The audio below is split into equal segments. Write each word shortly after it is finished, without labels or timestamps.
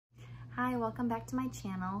Hi, welcome back to my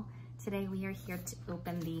channel. Today we are here to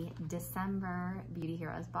open the December Beauty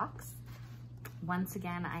Heroes box. Once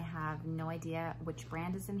again, I have no idea which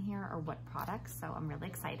brand is in here or what products, so I'm really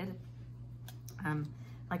excited.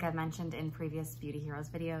 Like I've mentioned in previous Beauty Heroes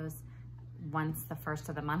videos, once the first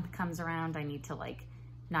of the month comes around, I need to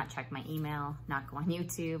not check my email, not go on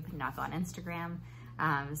YouTube, not go on Instagram,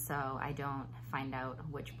 so I don't find out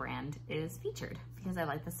which brand is featured because I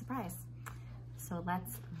like the surprise. So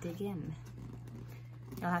let's dig in.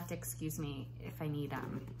 You'll have to excuse me if I need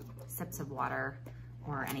sips of water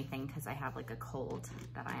or anything because I have a cold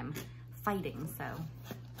that I'm fighting. So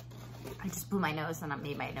I just blew my nose and it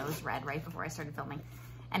made my nose red right before I started filming.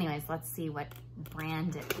 Anyways, let's see what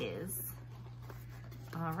brand it is.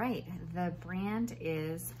 All right, the brand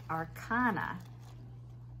is Arcana.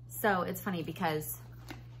 So it's funny because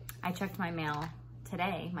I checked my mail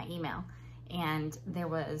today, my email, and there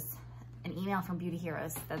was an email from Beauty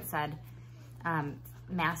Heroes that said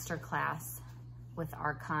masterclass with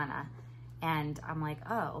Arcana. And I'm like,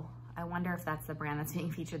 oh, I wonder if that's the brand that's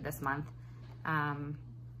being featured this month.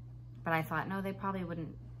 But I thought, no, they probably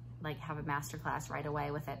wouldn't have a masterclass right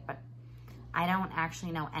away with it. But I don't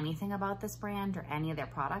actually know anything about this brand or any of their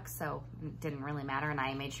products, so it didn't really matter. And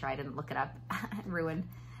I made sure I didn't look it up and ruin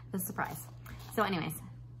the surprise. So anyways,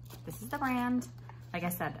 this is the brand. Like I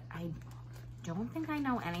said, I don't think I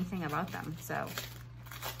know anything about them. So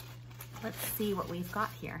let's see what we've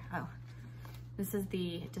got here. Oh, this is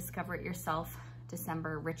the Discover It Yourself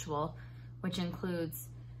December ritual, which includes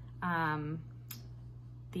the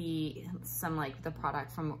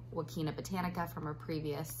product from Arcana Botanica from our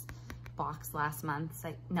previous box last month.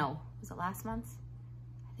 No, was it last month?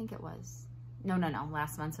 I think it was. No,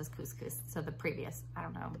 last month was couscous. So the previous, I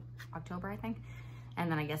don't know, October, I think.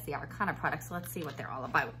 And then I guess the Arcana products. So let's see what they're all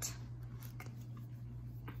about.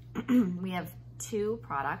 We have two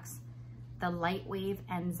products, the Light Wave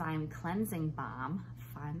Enzyme Cleansing Balm,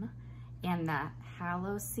 fun, and the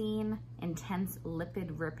Halocene Intense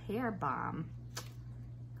Lipid Repair Balm.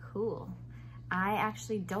 Cool. I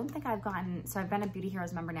actually don't think I've gotten, so I've been a Beauty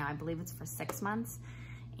Heroes member now, I believe it's for 6 months,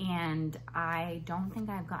 and I don't think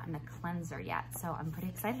I've gotten a cleanser yet, so I'm pretty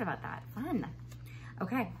excited about that. Fun.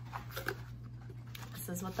 Okay. This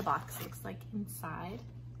is what the box looks like inside.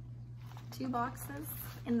 2 boxes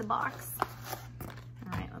in the box. All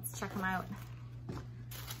right, let's check them out.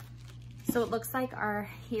 So it looks like our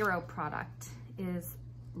hero product is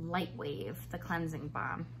Light Wave, the cleansing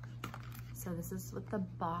balm. So this is what the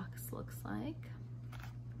box looks like.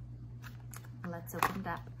 Let's open it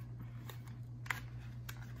up.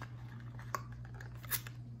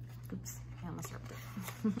 Oops, I almost ripped it.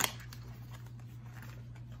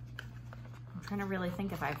 I'm trying to really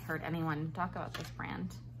think if I've heard anyone talk about this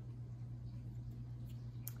brand.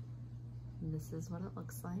 This is what it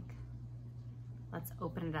looks like. Let's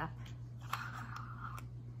open it up.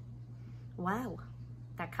 Wow,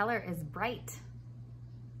 that color is bright.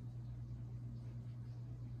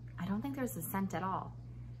 I don't think there's a scent at all.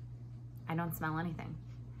 I don't smell anything.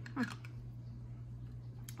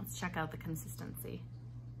 Let's check out the consistency.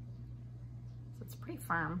 So it's pretty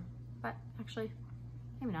firm, but actually,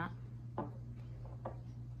 maybe not.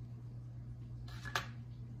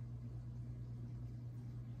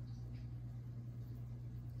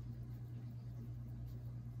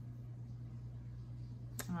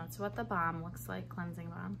 That's what the balm looks like, cleansing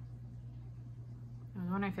balm. I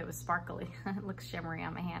was wondering if it was sparkly. It looks shimmery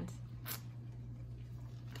on my hand.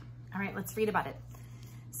 All right, let's read about it.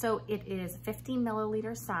 So it is 50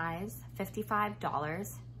 milliliter size,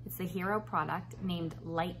 $55. It's the hero product named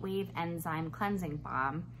Light Wave Enzyme Cleansing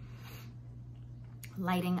Balm,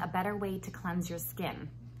 lighting a better way to cleanse your skin.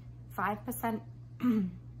 5%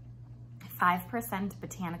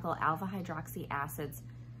 botanical alpha hydroxy acids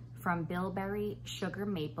from bilberry, sugar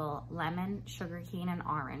maple, lemon, sugarcane, and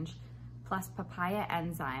orange, plus papaya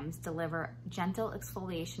enzymes deliver gentle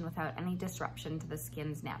exfoliation without any disruption to the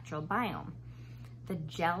skin's natural biome. The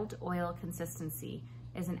gelled oil consistency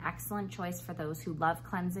is an excellent choice for those who love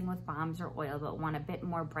cleansing with balms or oil but want a bit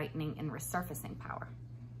more brightening and resurfacing power.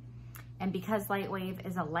 And because Light Wave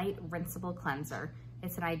is a light rinsable cleanser,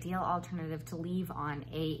 it's an ideal alternative to leave-on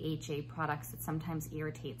AHA products that sometimes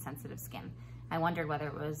irritate sensitive skin. I wondered whether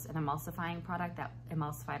it was an emulsifying product that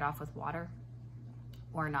emulsified off with water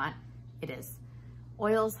or not. It is.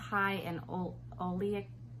 Oils high in oleic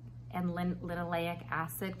and linoleic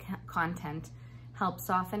acid content help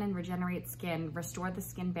soften and regenerate skin, restore the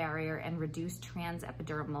skin barrier, and reduce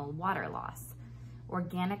transepidermal water loss.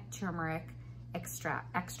 Organic turmeric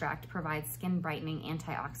extract provides skin brightening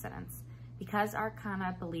antioxidants. Because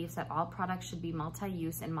Arcana believes that all products should be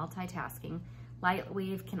multi-use and multitasking,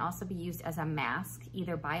 Lightwave can also be used as a mask,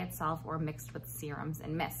 either by itself or mixed with serums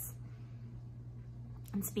and mists.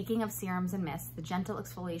 And speaking of serums and mists, the gentle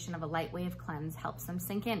exfoliation of a Lightwave cleanse helps them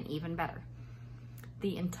sink in even better.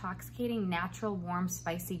 The intoxicating, natural, warm,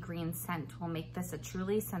 spicy green scent will make this a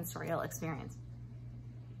truly sensorial experience.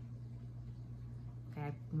 Okay,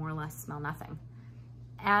 I more or less smell nothing.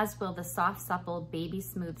 As will the soft, supple, baby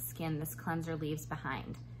smooth skin this cleanser leaves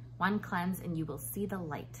behind. One cleanse and you will see the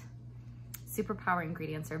light. Superpower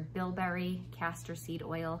ingredients are bilberry, castor seed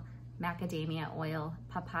oil, macadamia oil,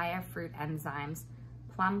 papaya fruit enzymes,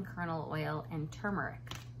 plum kernel oil, and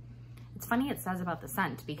turmeric. It's funny it says about the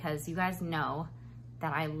scent because you guys know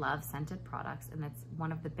that I love scented products and that's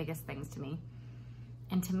one of the biggest things to me.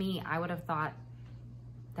 And to me, I would have thought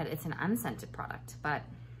that it's an unscented product, but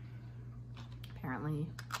apparently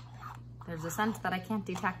there's a scent that I can't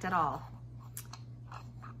detect at all.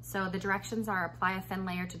 So the directions are: apply a thin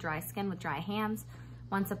layer to dry skin with dry hands.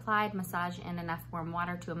 Once applied, massage in enough warm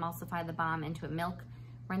water to emulsify the balm into a milk.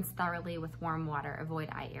 Rinse thoroughly with warm water. Avoid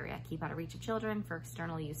eye area. Keep out of reach of children. For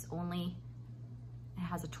external use only. It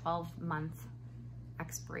has a 12-month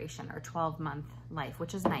expiration or 12-month life,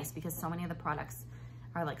 which is nice because so many of the products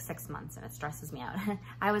are like 6 months and it stresses me out.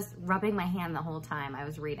 I was rubbing my hand the whole time I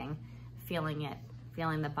was reading, feeling it,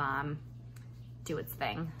 feeling the balm do its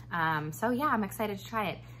thing. So yeah, I'm excited to try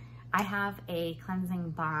it. I have a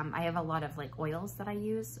cleansing balm. I have a lot of like oils that I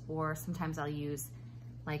use, or sometimes I'll use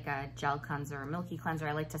like a gel cleanser or milky cleanser.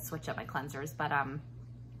 I like to switch up my cleansers, but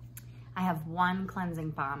I have one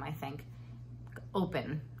cleansing balm, I think,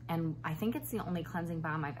 open, and I think it's the only cleansing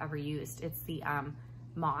balm I've ever used. It's the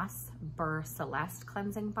Moss Burr Celeste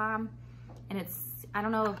cleansing balm, and it's, I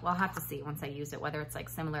don't know, I'll have to see once I use it whether it's like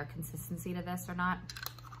similar consistency to this or not,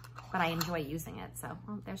 but I enjoy using it. So,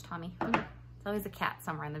 oh, there's Tommy. There's always a cat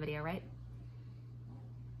somewhere in the video, right?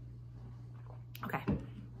 Okay,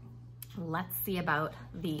 let's see about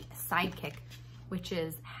the Sidekick, which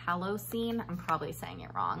is Halocene. I'm probably saying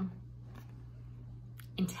it wrong.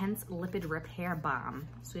 Intense Lipid Repair Balm.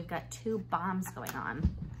 So we've got two balms going on,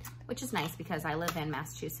 which is nice because I live in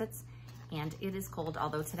Massachusetts and it is cold,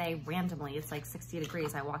 although today randomly it's like 60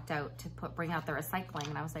 degrees. I walked out to bring out the recycling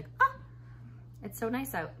and I was like, oh, it's so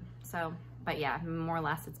nice out. So, but yeah, more or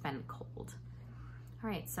less it's been cold. All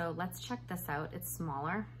right, so let's check this out. It's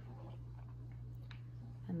smaller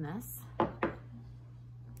than this. I'm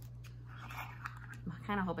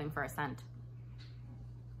kind of hoping for a scent.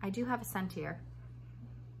 I do have a scent here.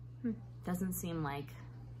 Doesn't seem like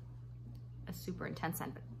a super intense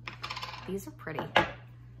scent, but these are pretty.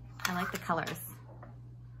 I like the colors.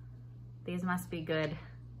 These must be good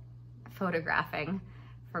photographing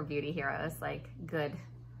for Beauty Heroes, like good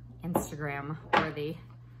Instagram worthy.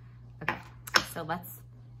 Okay, so let's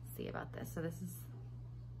see about this. So this is,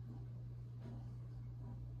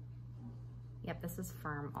 yep, this is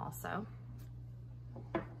firm also.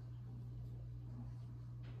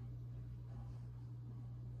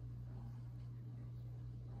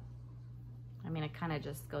 I mean, it kind of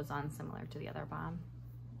just goes on similar to the other balm.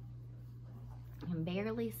 I can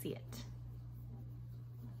barely see it.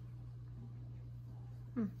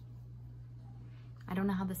 I don't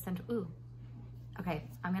know how this scent, ooh. Okay,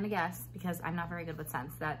 I'm gonna guess, because I'm not very good with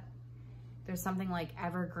scents, that there's something like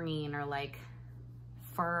evergreen or like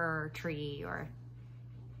fir tree, or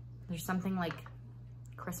there's something like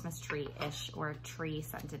Christmas tree-ish or tree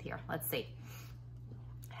scented here. Let's see.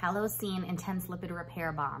 Halocene Intense Lipid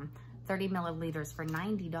Repair Balm. 30 milliliters for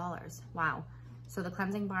 $90. Wow. So the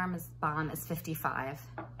cleansing balm is $55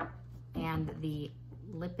 and the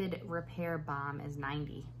lipid repair balm is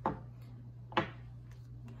 $90.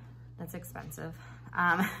 That's expensive.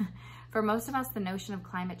 For most of us, the notion of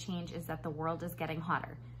climate change is that the world is getting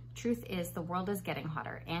hotter. Truth is, the world is getting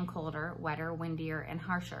hotter and colder, wetter, windier, and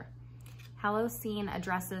harsher. Halocene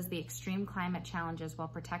addresses the extreme climate challenges while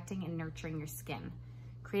protecting and nurturing your skin.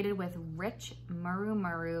 Created with rich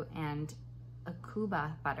muru and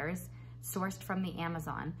akuba butters sourced from the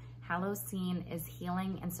Amazon, Halocene is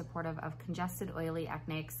healing and supportive of congested, oily,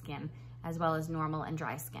 acneic skin, as well as normal and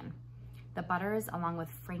dry skin. The butters, along with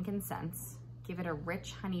frankincense, give it a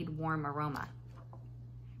rich, honeyed, warm aroma.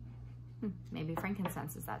 Maybe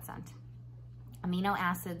frankincense is that scent. Amino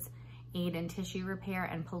acids aid in tissue repair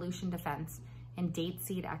and pollution defense, and date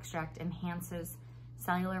seed extract enhances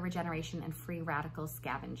cellular regeneration and free radical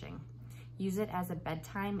scavenging. Use it as a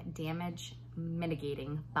bedtime damage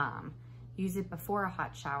mitigating balm. Use it before a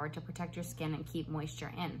hot shower to protect your skin and keep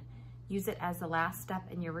moisture in. Use it as the last step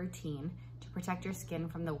in your routine to protect your skin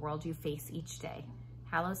from the world you face each day.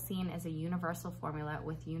 Halocene is a universal formula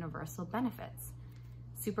with universal benefits.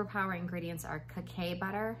 Superpower ingredients are cacao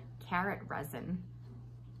butter, carrot resin,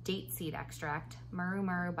 date seed extract,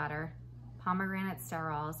 muru butter, pomegranate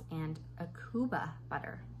sterols, and akuba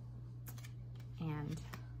butter. And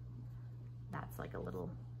that's like a little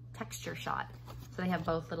texture shot. So they have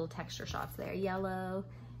both little texture shots there, yellow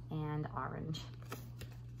and orange.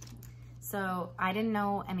 So I didn't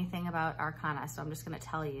know anything about Arcana, so I'm just gonna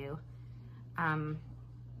tell you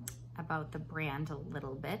about the brand a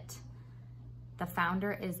little bit. The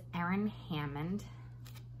founder is Erin Hammond.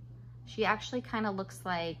 She actually kind of looks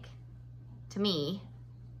like, to me,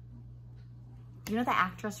 you know the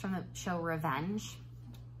actress from the show Revenge?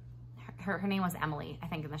 Her name was Emily, I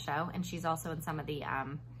think, in the show, and she's also in some of the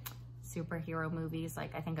superhero movies,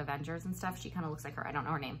 like I think Avengers and stuff. She kind of looks like her. I don't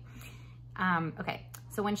know her name. Okay,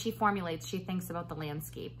 so when she formulates, she thinks about the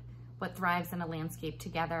landscape. What thrives in a landscape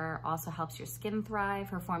together also helps your skin thrive.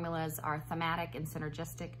 Her formulas are thematic and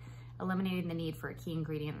synergistic, eliminating the need for a key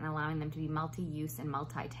ingredient and allowing them to be multi-use and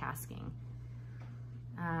multitasking.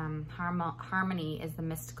 Harmony is the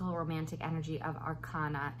mystical romantic energy of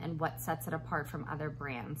Arcana and what sets it apart from other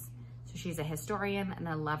brands. So she's a historian and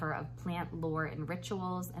a lover of plant lore and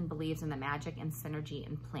rituals and believes in the magic and synergy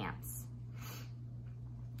in plants.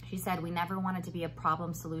 She said, "We never wanted to be a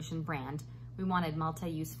problem solution brand. We wanted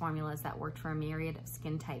multi-use formulas that worked for a myriad of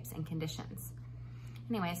skin types and conditions."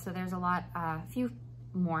 Anyway, so there's a few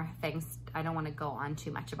more things. I don't want to go on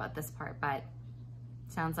too much about this part, but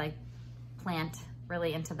sounds like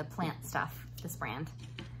really into the plant stuff, this brand.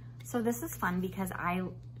 So this is fun because I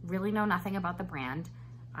really know nothing about the brand.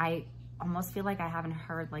 I almost feel like I haven't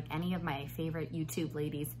heard like any of my favorite YouTube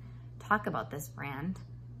ladies talk about this brand.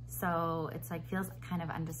 So it's like, feels kind of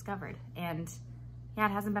undiscovered. And yeah,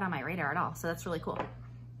 it hasn't been on my radar at all. So that's really cool.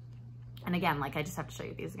 And again, like I just have to show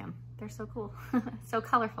you these again. They're so cool, so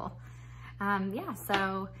colorful. Yeah,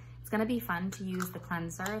 so it's gonna be fun to use the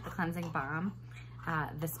cleanser, the cleansing balm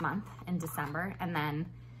this month in December. And then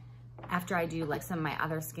after I do like some of my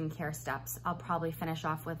other skincare steps, I'll probably finish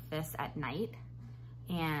off with this at night.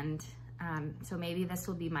 And so maybe this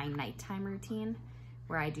will be my nighttime routine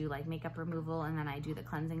where I do like makeup removal and then I do the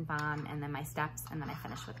cleansing balm and then my steps and then I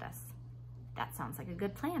finish with this. That sounds like a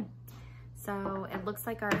good plan. So it looks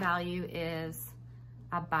like our value is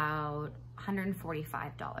about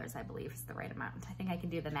 $145, I believe is the right amount. I think I can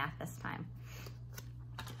do the math this time.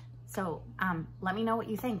 So let me know what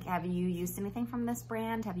you think. Have you used anything from this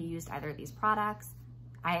brand? Have you used either of these products?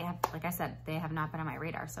 I have, like I said, they have not been on my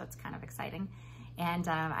radar, so it's kind of exciting. And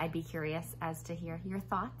I'd be curious as to hear your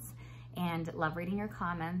thoughts and love reading your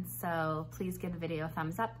comments. So please give the video a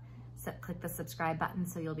thumbs up. So click the subscribe button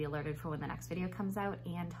so you'll be alerted for when the next video comes out,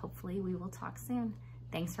 and hopefully we will talk soon.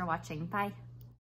 Thanks for watching. Bye.